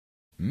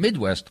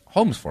Midwest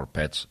Homes for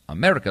Pets,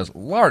 America's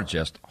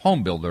largest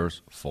home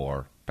builders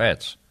for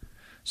pets.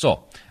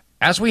 So,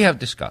 as we have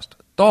discussed,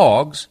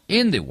 dogs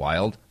in the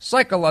wild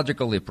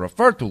psychologically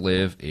prefer to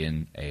live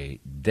in a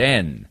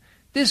den.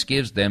 This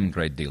gives them a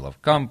great deal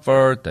of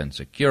comfort and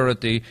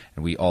security,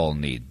 and we all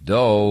need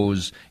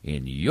those.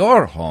 In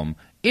your home,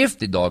 if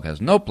the dog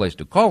has no place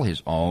to call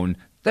his own,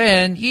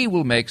 then he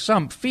will make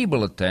some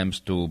feeble attempts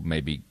to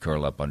maybe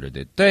curl up under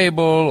the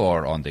table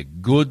or on the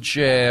good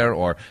chair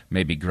or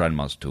maybe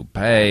grandma's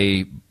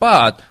toupee.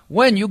 But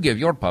when you give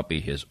your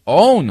puppy his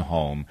own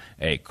home,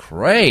 a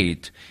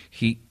crate,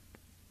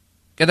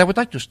 and I would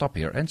like to stop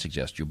here and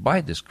suggest you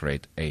buy this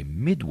crate a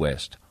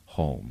Midwest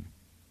home.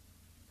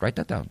 Write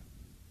that down.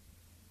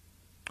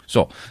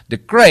 So, the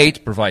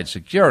crate provides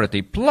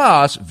security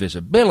plus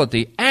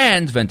visibility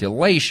and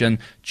ventilation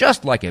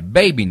just like a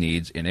baby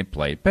needs in a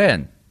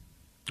playpen.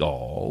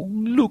 Oh,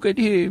 look at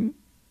him.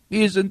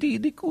 Isn't he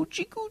the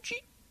coochie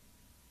coochie?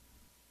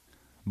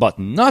 But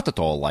not at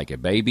all like a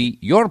baby,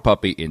 your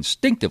puppy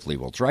instinctively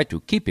will try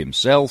to keep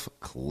himself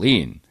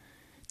clean.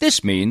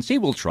 This means he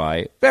will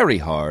try very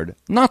hard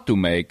not to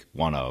make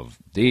one of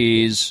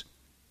these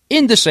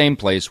in the same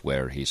place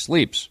where he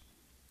sleeps,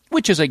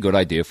 which is a good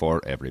idea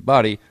for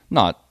everybody,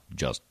 not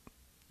just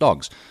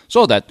dogs,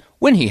 so that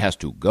when he has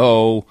to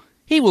go,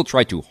 he will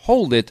try to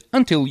hold it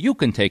until you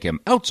can take him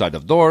outside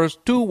of doors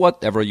to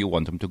whatever you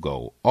want him to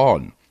go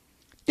on.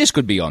 This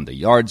could be on the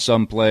yard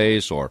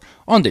someplace, or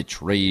on the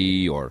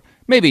tree, or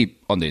maybe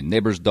on the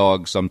neighbor's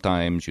dog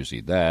sometimes. You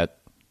see that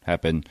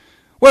happen.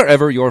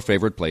 Wherever your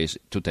favorite place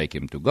to take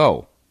him to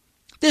go.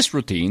 This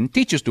routine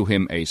teaches to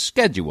him a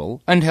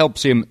schedule and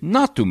helps him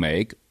not to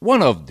make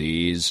one of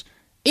these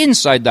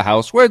inside the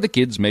house where the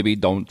kids maybe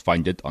don't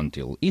find it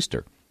until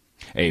Easter.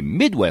 A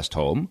Midwest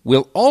home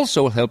will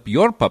also help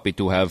your puppy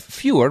to have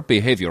fewer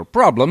behavior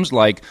problems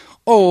like,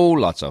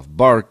 lots of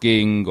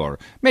barking, or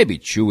maybe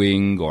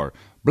chewing, or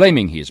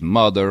blaming his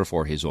mother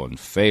for his own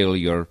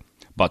failure.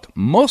 But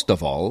most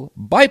of all,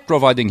 by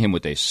providing him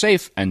with a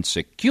safe and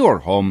secure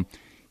home,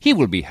 he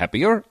will be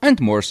happier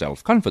and more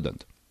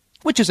self-confident,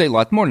 which is a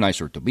lot more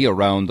nicer to be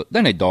around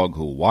than a dog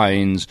who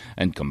whines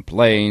and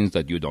complains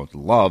that you don't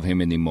love him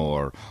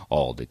anymore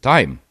all the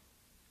time.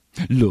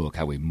 Look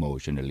how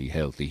emotionally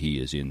healthy he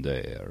is in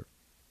there.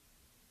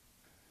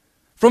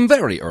 From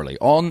very early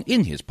on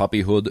in his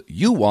puppyhood,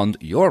 you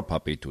want your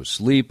puppy to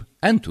sleep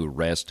and to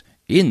rest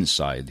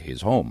inside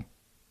his home.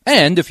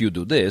 And if you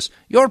do this,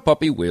 your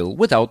puppy will,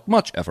 without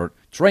much effort,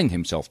 train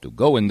himself to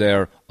go in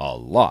there a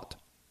lot.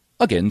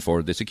 Again,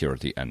 for the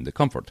security and the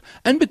comfort,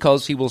 and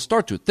because he will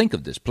start to think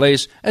of this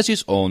place as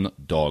his own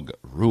dog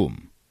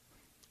room.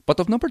 But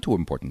of number 2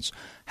 importance,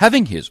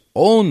 having his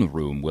own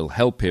room will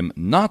help him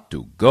not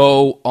to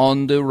go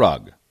on the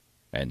rug.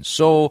 And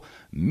so,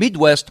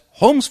 Midwest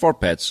Homes for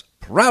Pets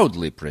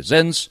proudly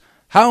presents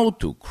How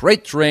to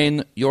Crate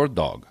Train Your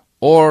Dog,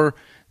 or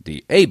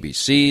the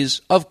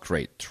ABCs of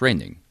Crate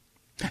Training.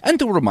 And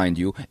to remind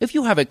you, if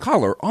you have a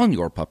collar on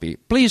your puppy,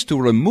 please to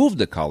remove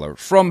the collar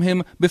from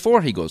him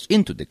before he goes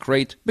into the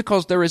crate,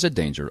 because there is a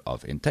danger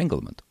of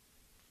entanglement.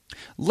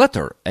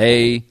 Letter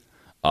A.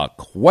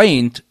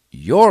 Acquaint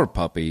your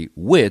puppy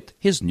with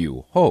his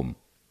new home.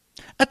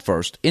 At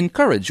first,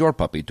 encourage your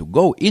puppy to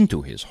go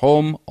into his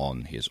home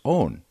on his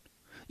own.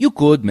 You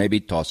could maybe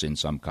toss in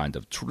some kind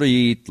of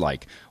treat,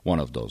 like one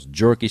of those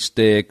jerky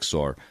sticks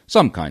or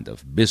some kind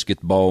of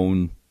biscuit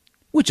bone,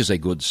 which is a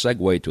good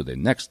segue to the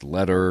next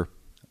letter.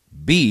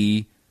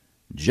 Be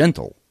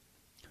gentle.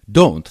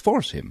 Don't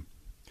force him.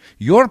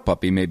 Your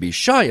puppy may be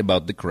shy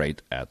about the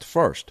crate at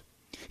first.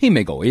 He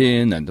may go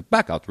in and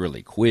back out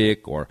really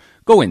quick, or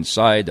go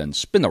inside and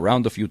spin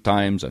around a few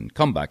times and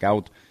come back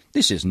out.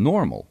 This is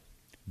normal.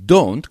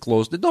 Don't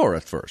close the door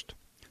at first.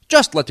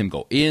 Just let him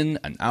go in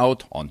and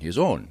out on his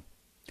own.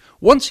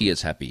 Once he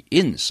is happy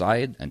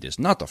inside and is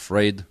not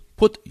afraid,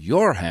 put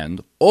your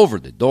hand over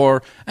the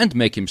door and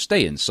make him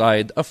stay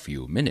inside a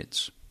few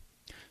minutes.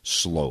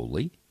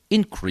 Slowly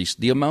increase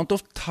the amount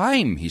of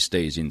time he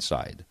stays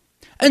inside.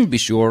 And be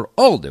sure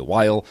all the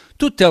while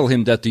to tell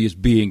him that he is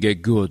being a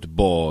good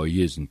boy,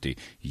 isn't he?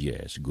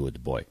 Yes,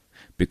 good boy.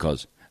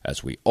 Because,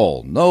 as we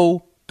all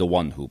know, the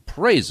one who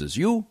praises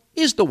you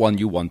is the one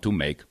you want to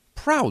make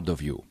proud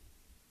of you.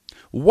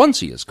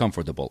 Once he is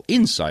comfortable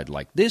inside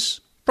like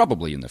this,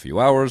 probably in a few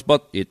hours,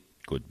 but it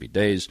could be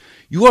days,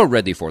 you are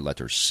ready for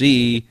letter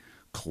C,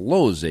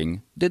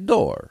 closing the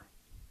door.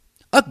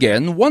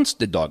 Again, once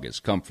the dog is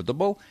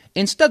comfortable,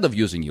 instead of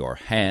using your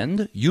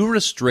hand, you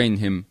restrain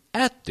him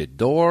at the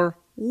door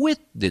with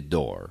the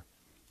door.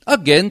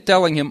 Again,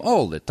 telling him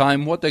all the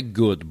time what a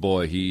good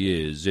boy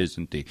he is,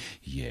 isn't he?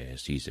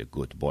 Yes, he's a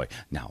good boy.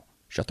 Now,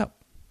 shut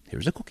up.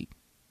 Here's a cookie.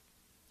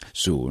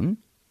 Soon,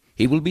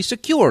 he will be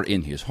secure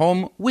in his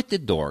home with the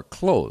door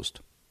closed.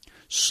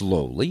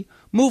 Slowly,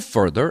 move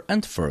further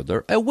and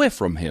further away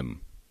from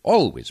him,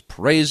 always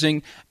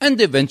praising,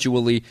 and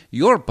eventually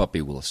your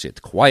puppy will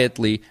sit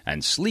quietly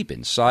and sleep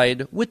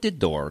inside with the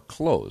door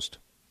closed.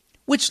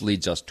 Which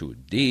leads us to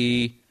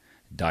D,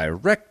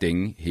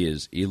 directing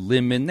his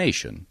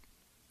elimination.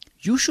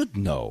 You should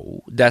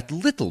know that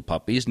little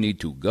puppies need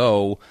to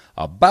go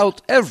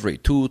about every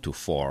 2 to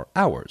 4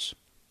 hours.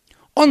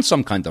 On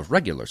some kind of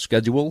regular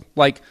schedule,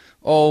 like,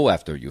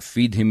 after you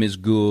feed him is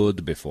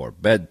good, before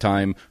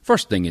bedtime,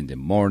 first thing in the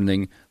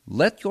morning,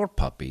 let your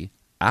puppy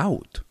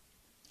out.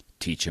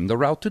 Teach him the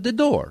route to the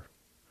door.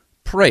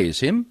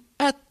 Praise him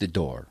at the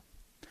door.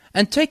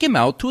 And take him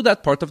out to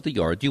that part of the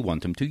yard you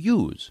want him to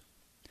use.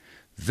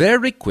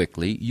 Very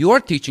quickly, you are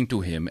teaching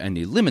to him an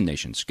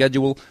elimination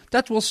schedule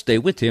that will stay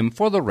with him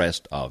for the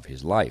rest of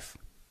his life.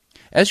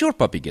 As your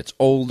puppy gets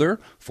older,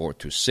 4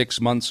 to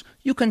 6 months,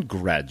 you can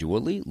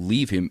gradually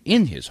leave him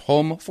in his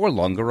home for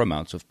longer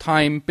amounts of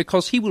time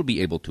because he will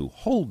be able to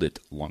hold it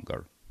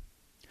longer.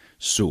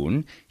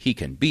 Soon, he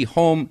can be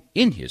home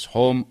in his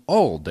home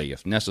all day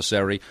if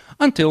necessary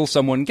until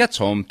someone gets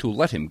home to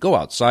let him go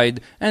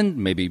outside and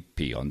maybe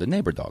pee on the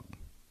neighbor dog.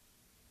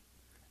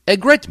 A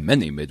great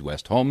many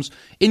Midwest homes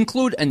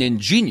include an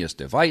ingenious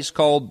device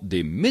called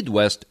the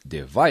Midwest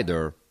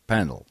Divider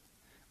Panel,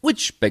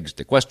 which begs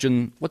the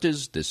question, what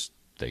is this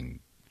thing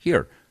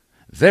here?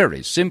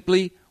 Very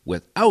simply,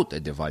 without a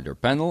divider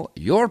panel,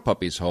 your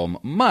puppy's home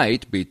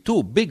might be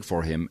too big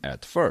for him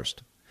at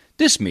first.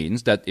 This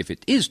means that if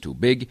it is too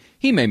big,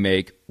 he may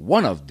make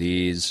one of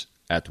these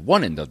at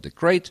one end of the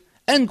crate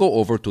and go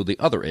over to the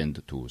other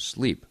end to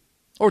sleep,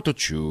 or to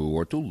chew,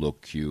 or to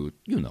look cute,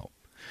 you know.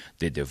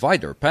 The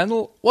divider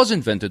panel was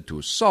invented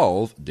to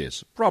solve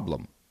this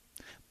problem.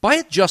 By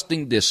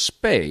adjusting this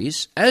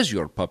space as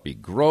your puppy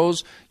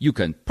grows, you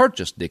can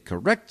purchase the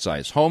correct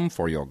size home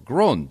for your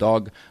grown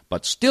dog,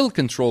 but still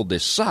control the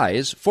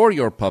size for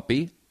your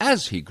puppy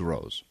as he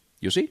grows.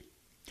 You see?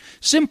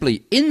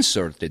 Simply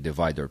insert the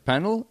divider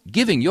panel,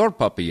 giving your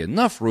puppy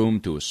enough room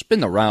to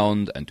spin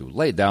around and to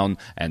lay down,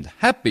 and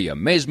happy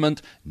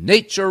amazement,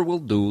 nature will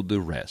do the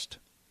rest.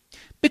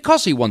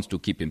 Because he wants to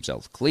keep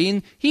himself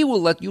clean, he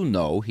will let you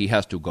know he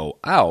has to go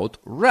out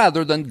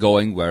rather than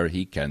going where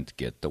he can't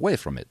get away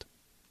from it.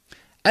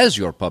 As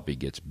your puppy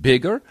gets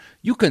bigger,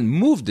 you can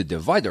move the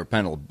divider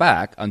panel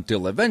back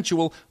until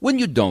eventual when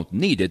you don't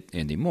need it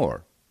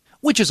anymore.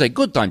 Which is a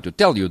good time to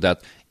tell you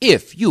that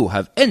if you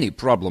have any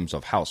problems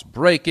of house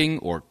breaking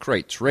or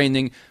crate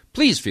training,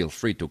 please feel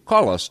free to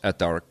call us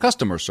at our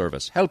customer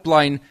service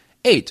helpline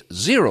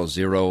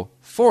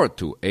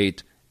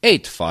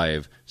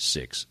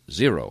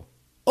 800-428-8560.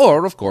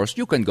 Or, of course,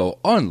 you can go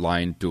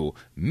online to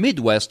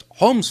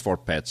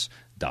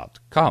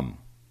MidwestHomesForPets.com.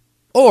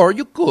 Or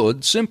you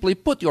could simply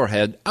put your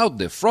head out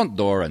the front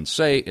door and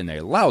say in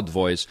a loud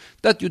voice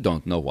that you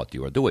don't know what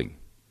you are doing.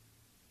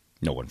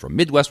 No one from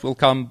Midwest will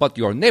come, but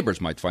your neighbors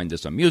might find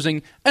this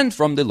amusing, and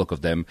from the look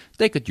of them,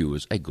 they could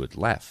use a good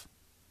laugh.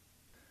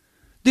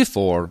 The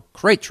 4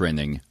 crate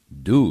training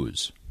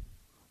do's.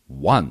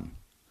 1.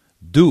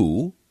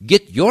 Do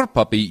get your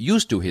puppy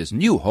used to his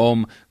new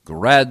home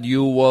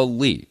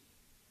gradually.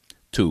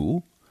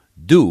 2.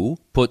 Do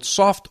put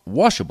soft,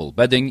 washable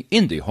bedding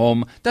in the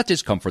home that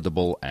is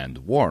comfortable and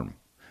warm.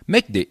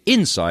 Make the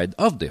inside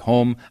of the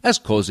home as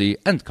cozy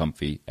and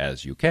comfy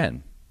as you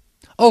can.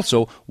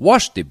 Also,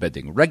 wash the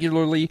bedding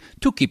regularly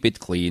to keep it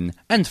clean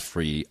and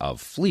free of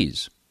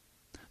fleas.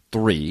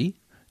 3.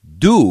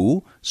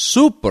 Do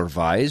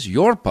supervise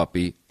your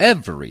puppy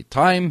every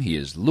time he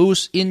is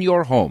loose in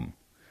your home.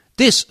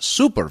 This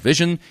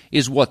supervision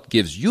is what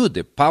gives you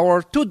the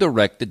power to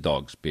direct the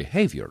dog's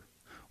behavior.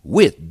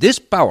 With this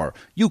power,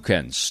 you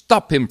can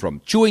stop him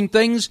from chewing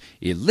things,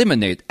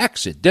 eliminate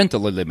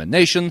accidental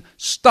elimination,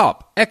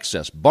 stop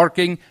excess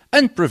barking,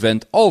 and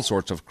prevent all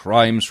sorts of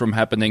crimes from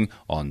happening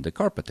on the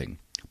carpeting.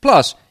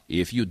 Plus,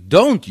 if you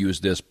don't use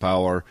this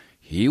power,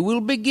 he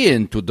will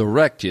begin to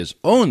direct his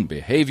own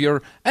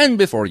behavior, and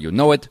before you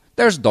know it,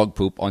 there's dog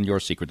poop on your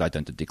secret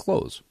identity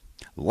clothes.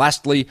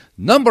 Lastly,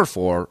 number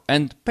 4,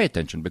 and pay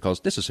attention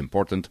because this is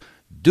important,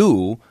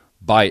 do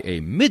buy a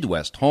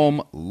Midwest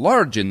home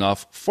large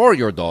enough for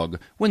your dog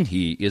when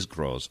he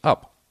grows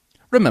up.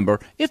 Remember,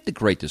 if the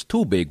crate is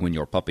too big when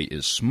your puppy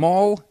is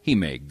small, he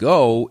may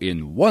go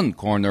in one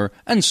corner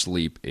and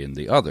sleep in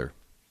the other.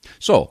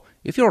 So,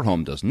 if your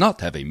home does not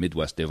have a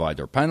Midwest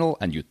divider panel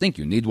and you think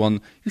you need one,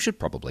 you should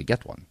probably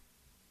get one.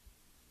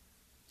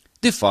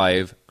 The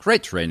 5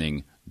 crate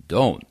training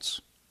don'ts.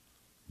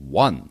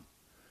 1.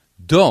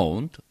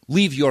 Don't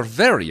leave your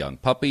very young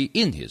puppy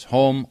in his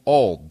home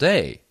all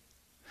day.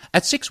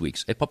 At 6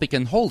 weeks, a puppy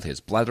can hold his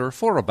bladder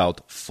for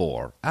about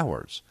 4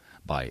 hours.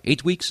 By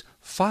 8 weeks,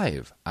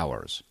 5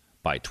 hours.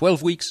 By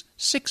 12 weeks,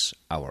 6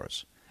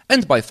 hours.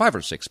 And by 5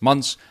 or 6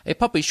 months, a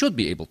puppy should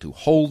be able to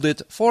hold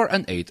it for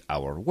an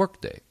 8-hour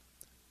workday.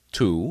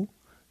 2.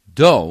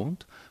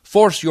 Don't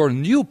force your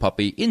new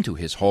puppy into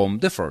his home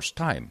the first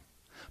time.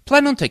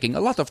 Plan on taking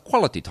a lot of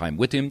quality time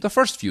with him the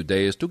first few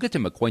days to get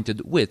him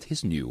acquainted with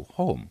his new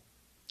home.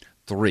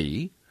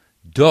 3.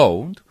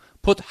 Don't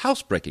put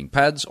housebreaking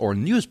pads or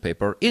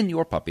newspaper in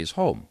your puppy's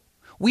home.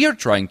 We are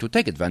trying to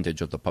take advantage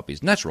of the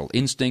puppy's natural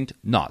instinct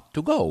not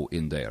to go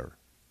in there.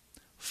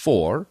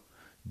 4.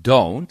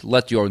 Don't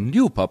let your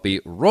new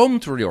puppy roam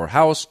through your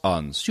house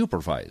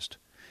unsupervised.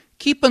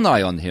 Keep an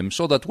eye on him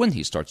so that when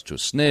he starts to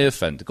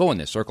sniff and go in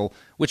a circle,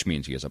 which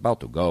means he is about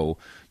to go,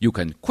 you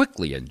can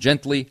quickly and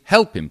gently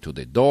help him to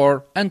the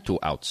door and to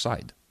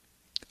outside.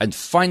 And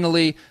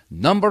finally,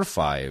 number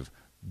 5,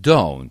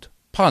 don't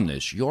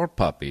punish your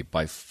puppy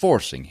by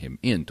forcing him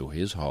into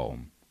his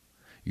home.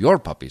 Your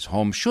puppy's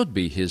home should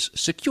be his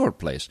secure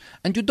place,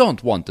 and you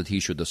don't want that he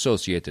should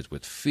associate it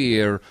with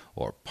fear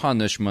or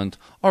punishment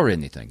or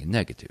anything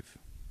negative.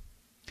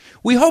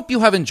 We hope you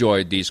have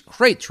enjoyed these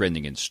crate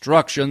training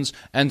instructions,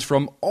 and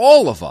from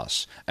all of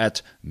us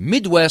at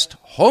Midwest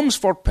Homes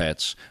for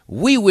Pets,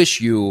 we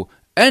wish you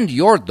and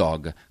your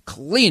dog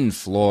clean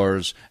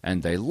floors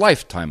and a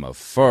lifetime of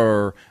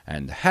fur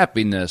and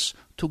happiness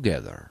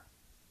together.